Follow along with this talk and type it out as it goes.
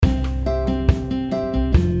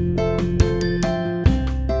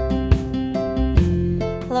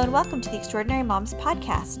and welcome to the Extraordinary Moms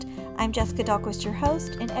Podcast. I'm Jessica Dahlquist, your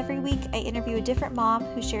host, and every week I interview a different mom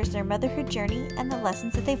who shares their motherhood journey and the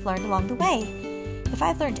lessons that they've learned along the way. If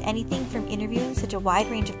I've learned anything from interviewing such a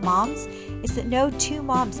wide range of moms, it's that no two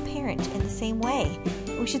moms parent in the same way.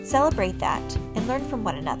 We should celebrate that and learn from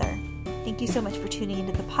one another. Thank you so much for tuning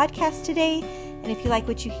into the podcast today, and if you like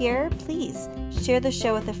what you hear, please share the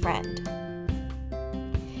show with a friend.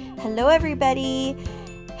 Hello, everybody.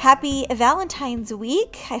 Happy Valentine's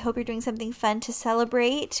Week. I hope you're doing something fun to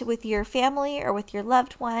celebrate with your family or with your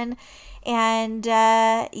loved one. And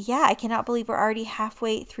I cannot believe we're already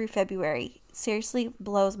halfway through February. Seriously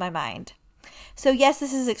blows my mind. So yes,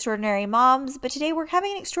 this is Extraordinary Moms, but today we're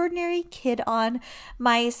having an extraordinary kid on.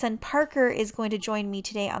 My son Parker is going to join me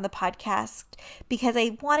today on the podcast because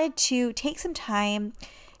I wanted to take some time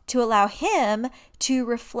to allow him to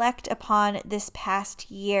reflect upon this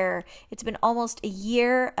past year. It's been almost a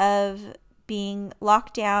year of being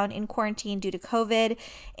locked down in quarantine due to COVID,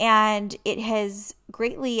 and it has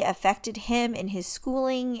greatly affected him in his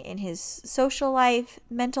schooling, in his social life,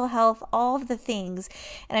 mental health, all of the things.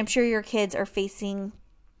 And I'm sure your kids are facing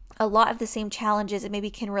a lot of the same challenges and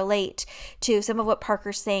maybe can relate to some of what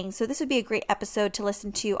Parker's saying. So this would be a great episode to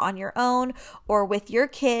listen to on your own or with your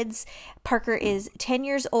kids. Parker is 10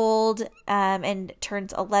 years old and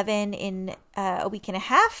turns 11 in a week and a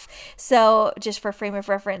half. So just for frame of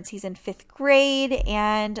reference, he's in 5th grade.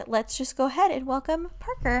 And let's just go ahead and welcome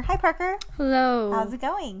Parker. Hi, Parker. Hello. How's it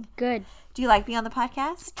going? Good. Do you like being on the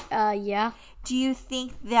podcast? Yeah. Do you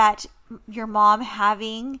think that your mom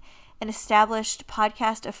having an established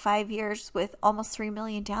podcast of 5 years with almost 3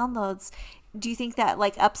 million downloads, do you think that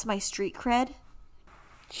like ups my street cred?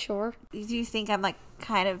 Sure. Do you think I'm like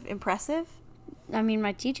kind of impressive? I mean,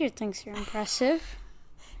 my teacher thinks you're impressive.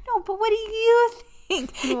 No, but what do you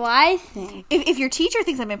think? What do I think? If your teacher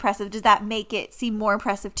thinks I'm impressive, does that make it seem more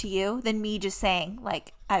impressive to you than me just saying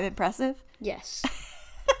like I'm impressive? Yes.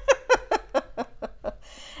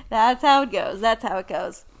 That's how it goes. That's how it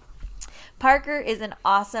goes. Parker is an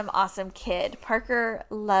awesome, awesome kid. Parker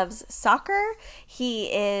loves soccer.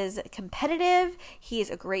 He is competitive. He is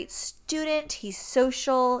a great student. He's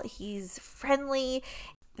social. He's friendly.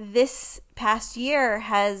 This past year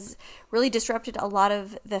has really disrupted a lot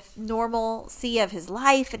of the normalcy of his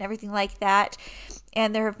life and everything like that.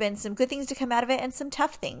 And there have been some good things to come out of it and some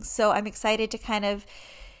tough things. So I'm excited to kind of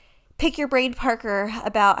pick your brain, Parker,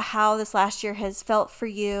 about how this last year has felt for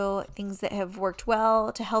you, things that have worked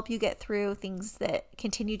well to help you get through, things that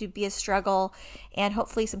continue to be a struggle, and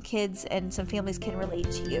hopefully some kids and some families can relate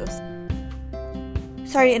to you.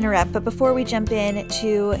 Sorry to interrupt, but before we jump in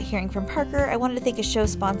to hearing from Parker, I wanted to thank a show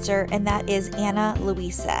sponsor, and that is Ana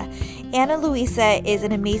Luisa. Ana Luisa is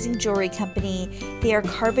an amazing jewelry company. They are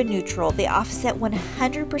carbon neutral. They offset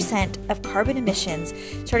 100% of carbon emissions,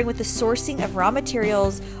 starting with the sourcing of raw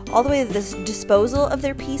materials all the way to the disposal of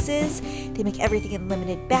their pieces. They make everything in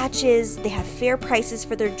limited batches. They have fair prices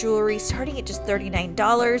for their jewelry, starting at just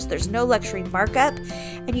 $39. There's no luxury markup.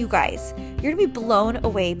 And you guys, you're going to be blown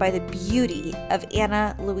away by the beauty of Ana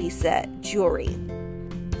Luisa jewelry.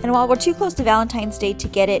 And while we're too close to Valentine's Day to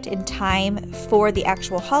get it in time for the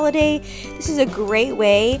actual holiday, this is a great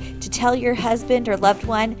way to tell your husband or loved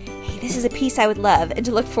one, hey, this is a piece I would love, and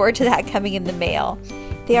to look forward to that coming in the mail.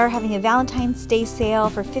 They are having a Valentine's Day sale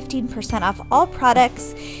for 15% off all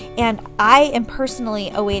products, and I am personally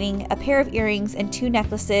awaiting a pair of earrings and 2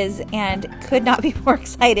 necklaces and could not be more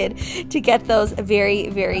excited to get those very,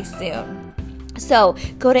 very soon. So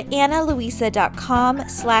go to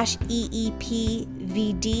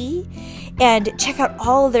analuisa.com/EEPVD and check out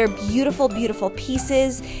all of their beautiful, beautiful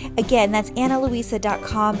pieces. Again, that's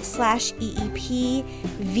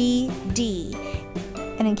analuisa.com/EEPVD.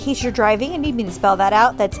 And in case you're driving and need me to spell that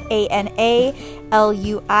out, that's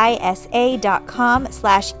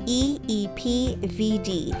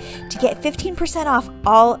analuisa.com/EEPVD to get 15% off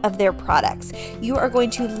all of their products. You are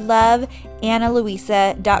going to love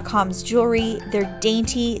analuisa.com's jewelry. They're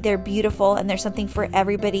dainty, they're beautiful, and there's something for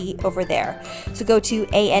everybody over there. So go to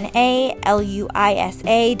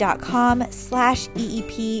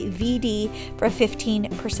analuisa.com/EEPVD for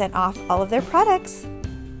 15% off all of their products.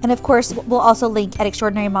 And of course, we'll also link at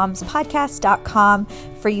extraordinarymomspodcast.com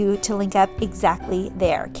for you to link up exactly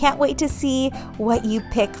there. Can't wait to see what you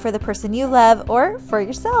pick for the person you love or for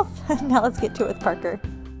yourself. Now let's get to it with Parker.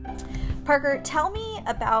 Parker, tell me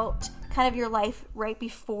about kind of your life right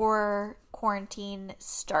before quarantine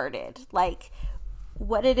started. Like,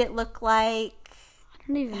 what did it look like? I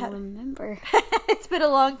don't even remember. It's been a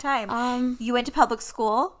long time. You went to public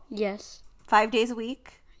school? Yes. 5 days a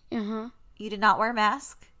week? Uh-huh. You did not wear a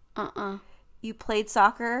mask? Uh-uh. You played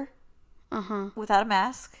soccer? without a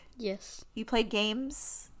mask. Yes. You played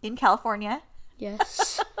games in California.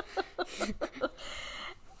 Yes.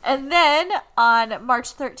 And then on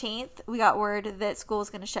March 13th, we got word that school was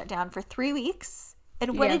going to shut down for 3 weeks.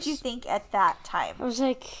 And what did you think at that time? I was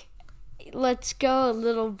like, let's go, a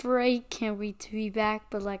little break. Can't wait to be back,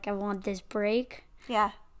 but like I want this break.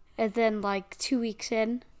 Yeah. And then like 2 weeks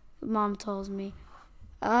in, Mom tells me,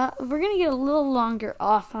 we're going to get a little longer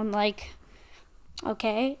off. I'm like,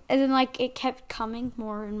 okay. And then like it kept coming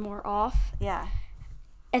more and more off. Yeah.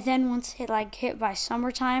 And then once it like hit by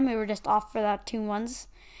summertime, we were just off for that 2 months.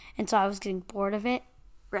 And so I was getting bored of it.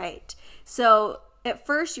 Right. So at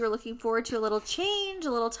first you were looking forward to a little change,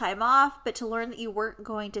 a little time off, but to learn that you weren't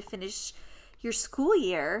going to finish your school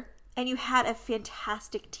year, and you had a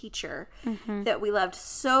fantastic teacher that we loved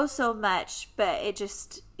so, so much, but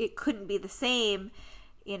it couldn't be the same,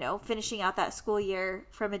 finishing out that school year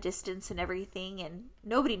from a distance and everything, and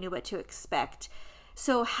nobody knew what to expect.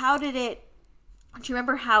 So do you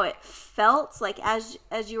remember how it felt? Like as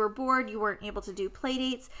you were bored, you weren't able to do play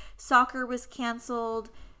dates. Soccer was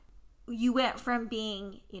canceled. You went from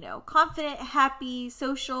being, confident, happy,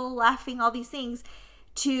 social, laughing, all these things,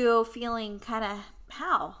 to feeling kind of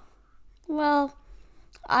how? Well,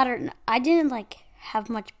 I don't know. I didn't like have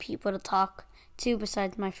much people to talk to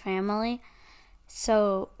besides my family.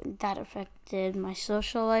 So that affected my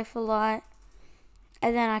social life a lot.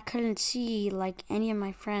 And then I couldn't see like any of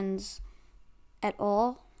my friends at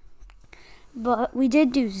all. But we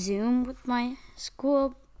did do Zoom with my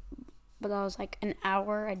school, but that was like an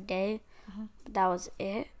hour a day. But that was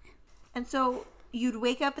it. And so you'd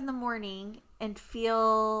wake up in the morning and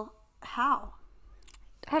feel how?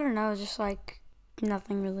 I don't know, just like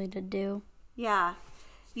nothing really to do. Yeah.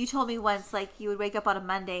 You told me once, like, you would wake up on a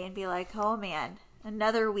Monday and be like, oh man,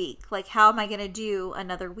 another week. Like, how am I going to do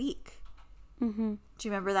another week? Do you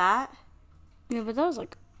remember that? Yeah, but that was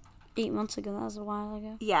like 8 months ago. That was a while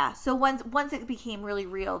ago. Yeah. So once it became really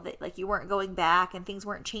real that like you weren't going back and things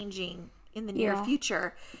weren't changing in the near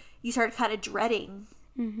future, you started kind of dreading.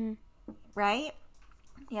 Right?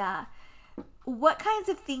 Yeah. What kinds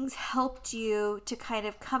of things helped you to kind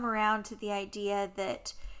of come around to the idea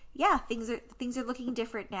that, yeah, things are looking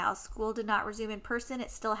different now. School did not resume in person.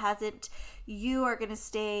 It still hasn't. You are going to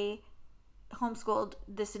stay homeschooled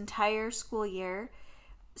this entire school year.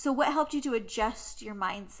 So what helped you to adjust your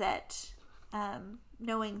mindset,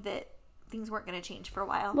 knowing that things weren't going to change for a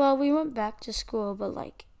while? Well, we went back to school, but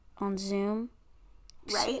like on Zoom.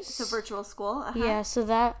 Right? So virtual school? Yeah, so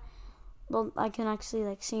that, well, I can actually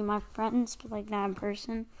like see my friends, but like not in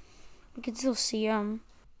person. We can still see them.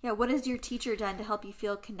 Yeah, what has your teacher done to help you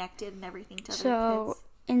feel connected and everything to other So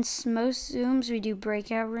kids? in most Zooms, we do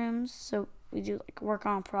breakout rooms. So we do like work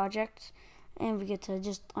on projects, and we get to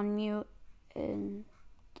just unmute, and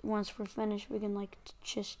once we're finished, we can like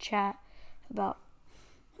just chat about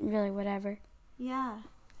really whatever. Yeah.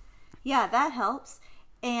 Yeah, that helps.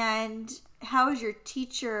 And how has your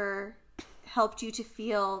teacher helped you to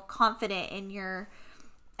feel confident in your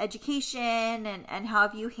education, and how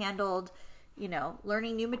have you handled,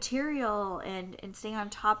 learning new material and staying on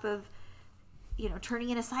top of, turning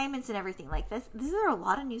in assignments and everything like this? These are a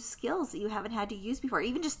lot of new skills that you haven't had to use before.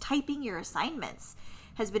 Even just typing your assignments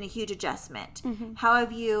has been a huge adjustment. How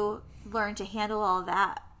have you learned to handle all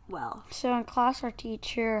that well? So in class, our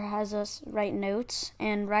teacher has us write notes,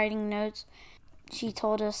 and writing notes, she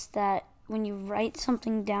told us that when you write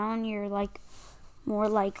something down, you're like more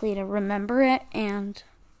likely to remember it, and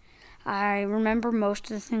I remember most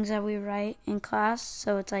of the things that we write in class,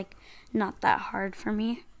 so it's like not that hard for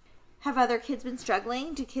me. Have other kids been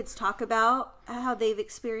struggling? Do kids talk about how they've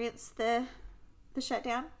experienced the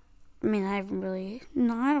shutdown? I mean, I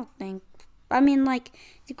don't think. I mean, like,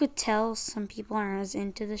 you could tell some people aren't as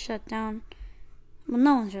into the shutdown. Well,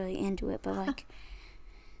 no one's really into it, but, like,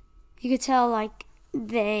 you could tell, like,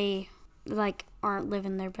 they, like, aren't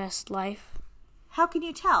living their best life. How can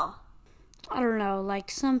you tell? I don't know, like,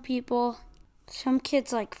 some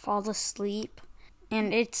kids, like, fall asleep,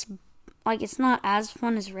 and it's not as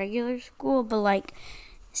fun as regular school, but, like,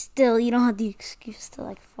 still, you don't have the excuse to,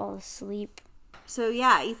 like, fall asleep. So,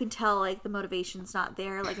 yeah, you can tell, like, the motivation's not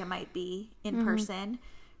there like it might be in person,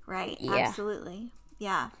 right? Yeah. Absolutely.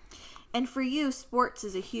 Yeah. And for you, sports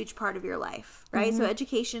is a huge part of your life, right? So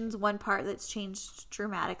education's one part that's changed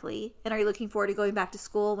dramatically. And are you looking forward to going back to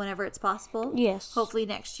school whenever it's possible? Yes. Hopefully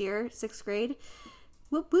next year, 6th grade.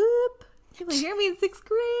 Whoop, whoop. Can you hear me in 6th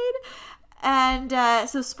grade? And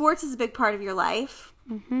so sports is a big part of your life.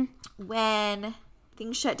 When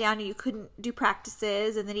things shut down and you couldn't do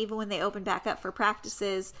practices, and then even when they opened back up for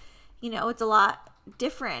practices, it's a lot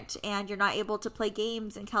different and you're not able to play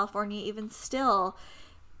games in California even still.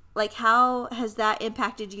 Like, how has that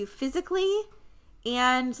impacted you physically?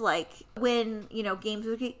 And like when, games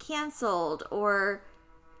would get canceled or,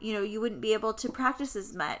 you wouldn't be able to practice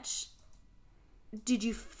as much. Did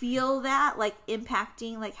you feel that like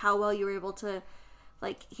impacting like how well you were able to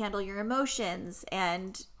like handle your emotions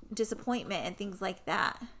and disappointment and things like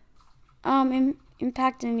that?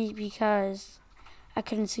 Impacted me because I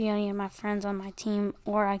couldn't see any of my friends on my team,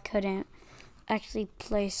 or I couldn't actually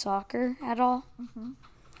play soccer at all. Mm-hmm.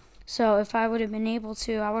 So if I would have been able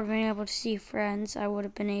to, I would have been able to see friends. I would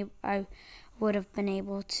have been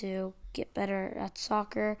able to get better at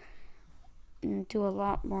soccer and do a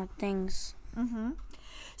lot more things. Mm-hmm.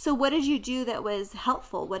 So what did you do that was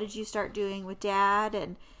helpful? What did you start doing with Dad,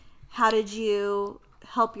 and how did you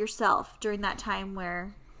help yourself during that time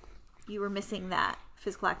where you were missing that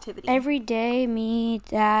physical activity? Every day, me,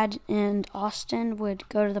 Dad, and Austin would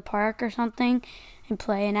go to the park or something and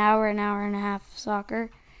play an hour and a half soccer.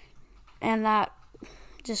 And that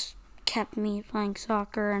just kept me playing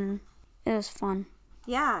soccer, and it was fun.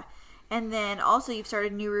 Yeah. And then also you've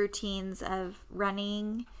started new routines of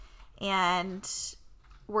running and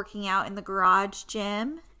working out in the garage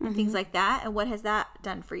gym and things like that. And what has that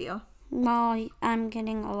done for you? Well, I'm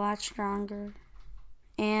getting a lot stronger.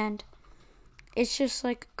 And it's just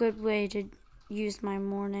like a good way to use my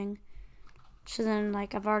morning. So then,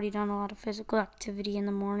 like, I've already done a lot of physical activity in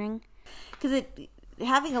the morning. Because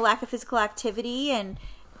having a lack of physical activity and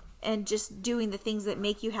just doing the things that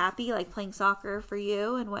make you happy, like playing soccer for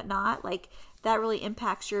you and whatnot, like that really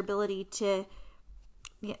impacts your ability to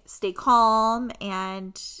stay calm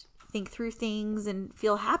and think through things and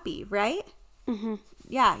feel happy, right? Mm-hmm.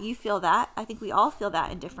 Yeah, you feel that. I think we all feel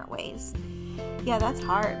that in different ways. Yeah, that's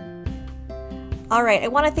hard. All right, I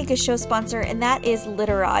want to thank a show sponsor, and that is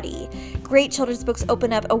Literati. Great children's books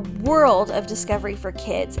open up a world of discovery for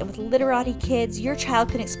kids. And with Literati Kids, your child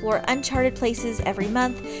can explore uncharted places every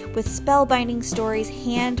month with spellbinding stories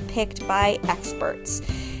hand-picked by experts.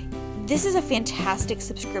 This is a fantastic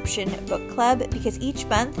subscription book club because each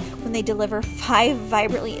month when they deliver 5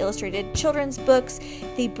 vibrantly illustrated children's books,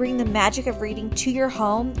 they bring the magic of reading to your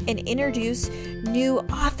home and introduce new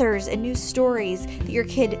authors and new stories that your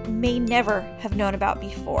kid may never have known about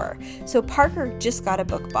before. So Parker just got a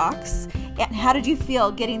book box. And how did you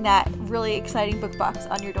feel getting that really exciting book box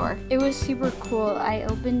on your door? It was super cool. I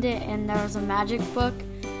opened it and there was a magic book.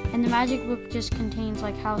 And the magic book just contains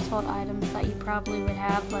like household items that you probably would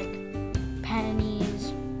have, like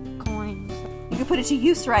pennies, coins. You could put it to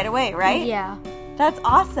use right away, right? Yeah. That's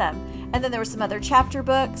awesome. And then there were some other chapter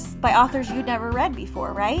books by authors you'd never read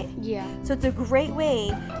before, right? Yeah. So it's a great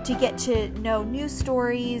way to get to know new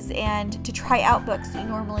stories and to try out books that you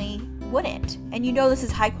normally wouldn't. And this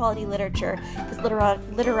is high quality literature because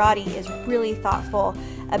Literati is really thoughtful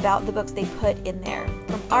about the books they put in there.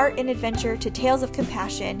 From art and adventure to tales of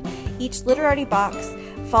compassion, each Literati box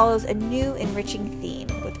follows a new enriching theme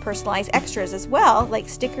with personalized extras as well, like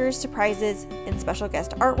stickers, surprises, and special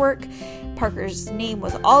guest artwork. Parker's name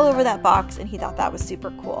was all over that box and he thought that was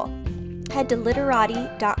super cool. Head to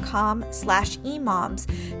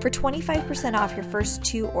literati.com/emoms for 25% off your first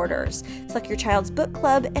 2 orders. Select your child's book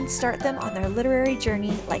club and start them on their literary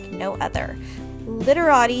journey like no other.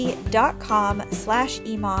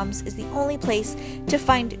 Literati.com/emoms is the only place to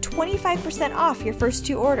find 25% off your first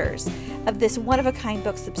 2 orders of this one-of-a-kind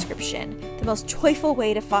book subscription, the most joyful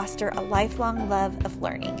way to foster a lifelong love of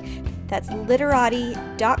learning. That's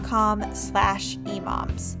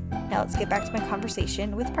literati.com/emoms. Now let's get back to my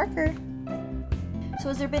conversation with Parker. So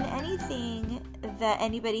has there been anything that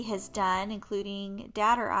anybody has done, including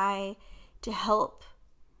Dad or I, to help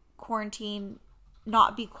quarantine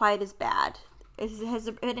not be quite as bad? Has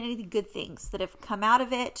there been any good things that have come out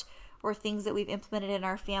of it or things that we've implemented in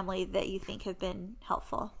our family that you think have been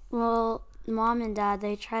helpful? Well, Mom and Dad,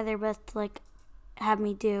 they try their best to have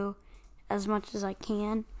me do as much as I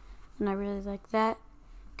can, and I really like that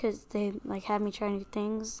because they have me try new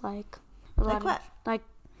things like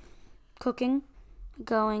cooking,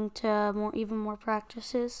 going to even more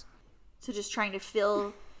practices. So just trying to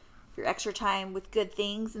fill your extra time with good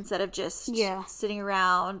things instead of just sitting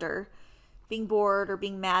around or being bored or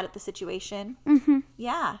being mad at the situation. Mm-hmm.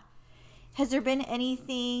 Yeah. Has there been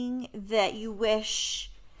anything that you wish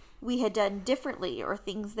we had done differently or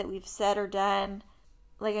things that we've said or done?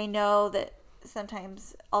 Like, I know that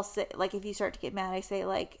sometimes I'll say, if you start to get mad, I say,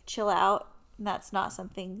 chill out. And that's not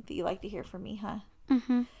something that you like to hear from me, huh?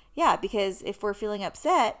 Mm-hmm. Yeah, because if we're feeling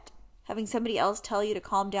upset, having somebody else tell you to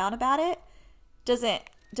calm down about it doesn't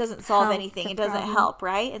solve anything. It doesn't help,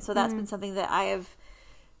 right? And so that's been something that I have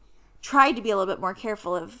tried to be a little bit more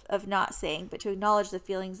careful of not saying, but to acknowledge the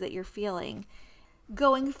feelings that you're feeling.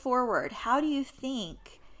 Going forward, how do you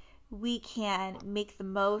think we can make the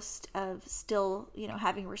most of still,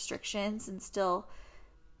 having restrictions and still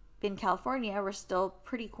in California, we're still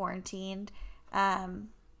pretty quarantined. How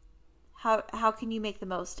can you make the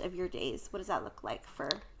most of your days? What does that look like for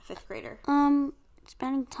a fifth grader?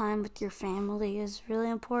 Spending time with your family is really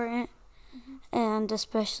important, and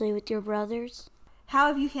especially with your brothers. How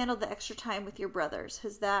have you handled the extra time with your brothers?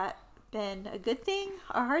 Has that been a good thing,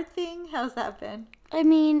 a hard thing? How's that been? I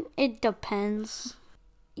mean, it depends.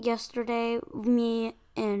 Yesterday, me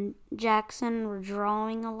and Jackson were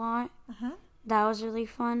drawing a lot. That was really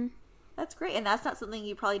fun. That's great. And that's not something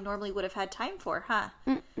you probably normally would have had time for, huh?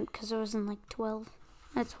 Because it was in 12.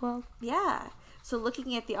 At 12. Yeah. So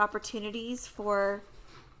looking at the opportunities for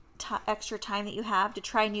extra time that you have to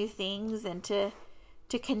try new things and to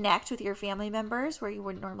connect with your family members where you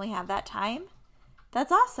wouldn't normally have that time.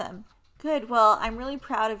 That's awesome. Good. Well, I'm really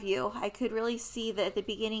proud of you. I could really see that at the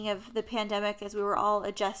beginning of the pandemic, as we were all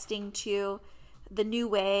adjusting to the new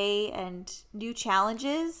way and new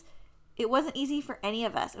challenges, it wasn't easy for any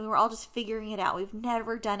of us. And we were all just figuring it out. We've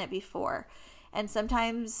never done it before. And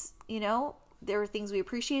sometimes, there were things we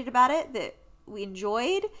appreciated about it that we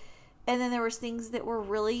enjoyed. And then there was things that were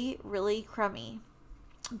really, really crummy.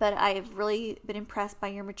 But I have really been impressed by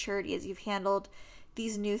your maturity as you've handled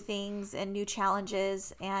these new things and new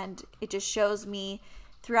challenges. And it just shows me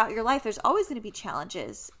throughout your life, there's always going to be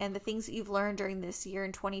challenges. And the things that you've learned during this year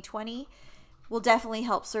in 2020 will definitely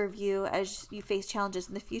help serve you as you face challenges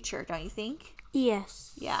in the future, don't you think?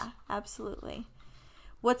 Yes. Yeah, absolutely.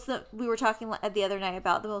 We were talking the other night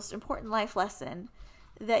about the most important life lesson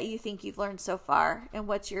that you think you've learned so far. And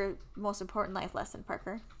what's your most important life lesson,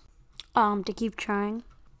 Parker? To keep trying.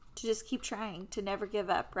 To just keep trying, to never give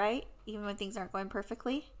up, right? Even when things aren't going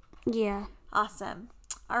perfectly? Yeah. Awesome.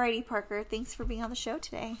 Alrighty, Parker. Thanks for being on the show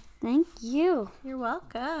today. Thank you. You're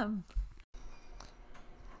welcome.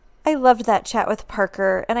 I loved that chat with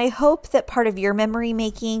Parker, and I hope that part of your memory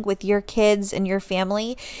making with your kids and your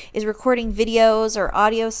family is recording videos or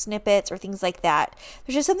audio snippets or things like that.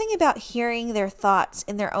 There's just something about hearing their thoughts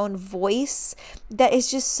in their own voice that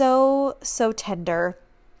is just so, so tender.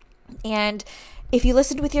 And if you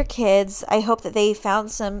listened with your kids, I hope that they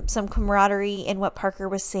found some camaraderie in what Parker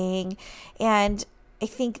was saying. And I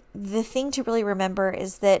think the thing to really remember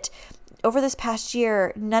is that over this past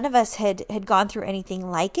year, none of us had gone through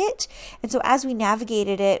anything like it. And so as we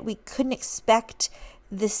navigated it, we couldn't expect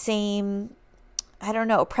the same,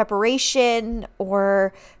 preparation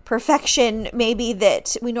or perfection maybe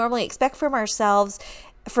that we normally expect from ourselves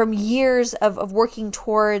from years of working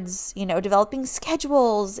towards, developing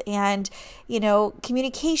schedules and,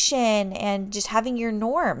 communication and just having your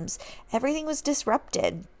norms. Everything was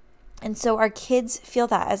disrupted. And so our kids feel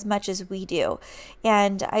that as much as we do.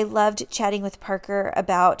 And I loved chatting with Parker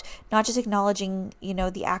about not just acknowledging,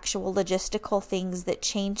 the actual logistical things that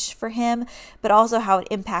changed for him, but also how it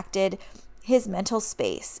impacted his mental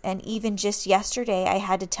space. And even just yesterday, I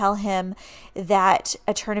had to tell him that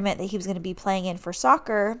a tournament that he was going to be playing in for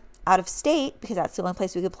soccer out of state, because that's the only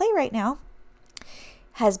place we could play right now,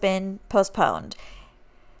 has been postponed.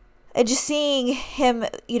 And just seeing him,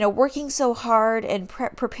 working so hard and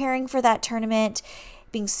preparing for that tournament,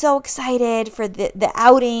 being so excited for the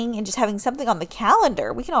outing and just having something on the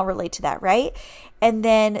calendar. We can all relate to that, right? And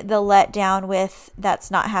then the letdown with that's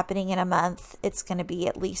not happening in a month. It's going to be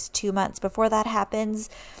at least 2 months before that happens.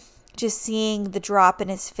 Just seeing the drop in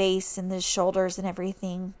his face and his shoulders and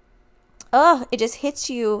everything. Oh, it just hits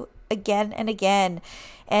you again and again.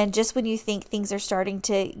 And just when you think things are starting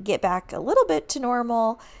to get back a little bit to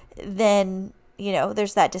normal, then,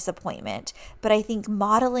 there's that disappointment. But I think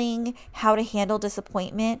modeling how to handle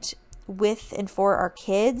disappointment with and for our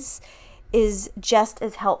kids is just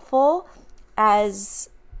as helpful as,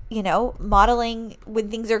 modeling when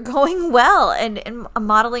things are going well and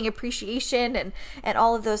modeling appreciation and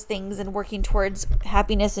all of those things and working towards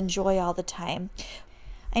happiness and joy all the time.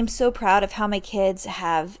 I'm so proud of how my kids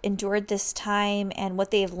have endured this time and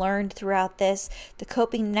what they've learned throughout this, the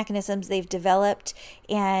coping mechanisms they've developed,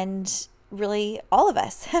 and really all of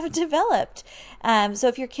us have developed. So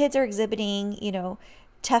if your kids are exhibiting,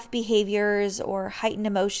 tough behaviors or heightened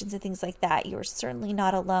emotions and things like that, you're certainly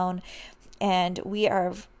not alone. And we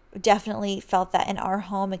are definitely felt that in our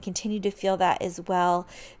home and continue to feel that as well.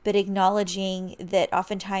 But acknowledging that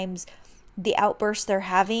oftentimes the outburst they're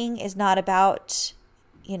having is not about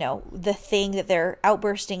the thing that they're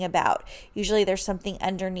outbursting about. Usually there's something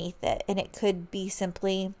underneath it, and it could be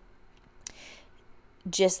simply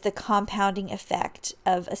just the compounding effect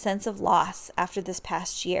of a sense of loss after this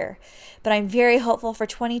past year. But I'm very hopeful for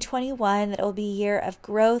 2021 that it will be a year of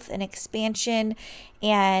growth and expansion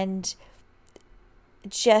and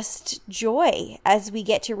just joy as we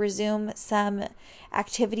get to resume some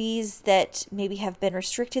activities that maybe have been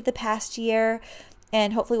restricted the past year.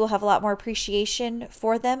 And hopefully we'll have a lot more appreciation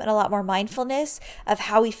for them and a lot more mindfulness of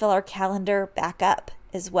how we fill our calendar back up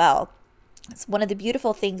as well. It's one of the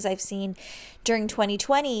beautiful things I've seen during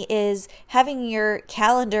 2020 is having your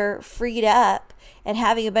calendar freed up and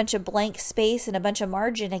having a bunch of blank space and a bunch of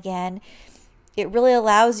margin again. It really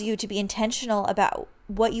allows you to be intentional about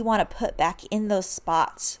what you want to put back in those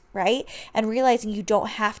spots, right? And realizing you don't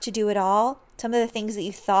have to do it all. Some of the things that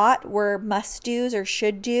you thought were must-dos or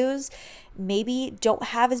should-dos maybe don't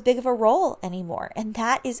have as big of a role anymore. And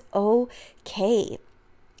that is okay.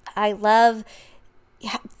 I love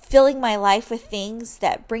filling my life with things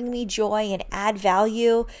that bring me joy and add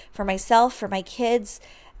value for myself, for my kids,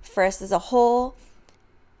 for us as a whole.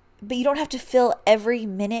 But you don't have to fill every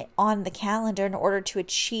minute on the calendar in order to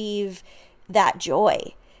achieve that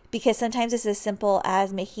joy. Because sometimes it's as simple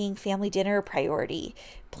as making family dinner a priority,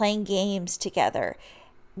 playing games together,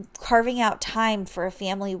 carving out time for a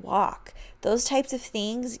family walk. Those types of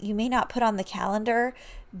things you may not put on the calendar,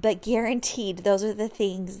 but guaranteed those are the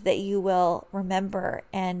things that you will remember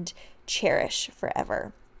and cherish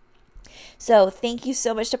forever. So thank you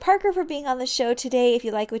so much to Parker for being on the show today. If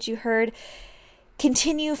you like what you heard,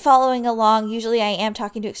 continue following along. Usually I am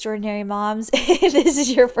talking to extraordinary moms. If this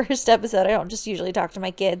is your first episode, I don't just usually talk to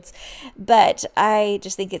my kids, but I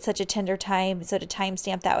just think it's such a tender time. So to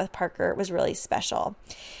timestamp that with Parker was really special.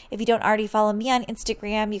 If you don't already follow me on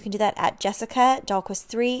Instagram, you can do that at Jessica Dahlquist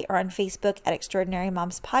 3 or on Facebook at Extraordinary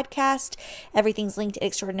Moms Podcast. Everything's linked at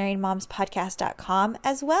extraordinarymomspodcast.com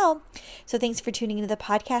as well. So thanks for tuning into the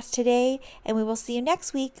podcast today, and we will see you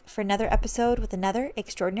next week for another episode with another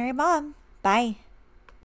extraordinary mom. Bye.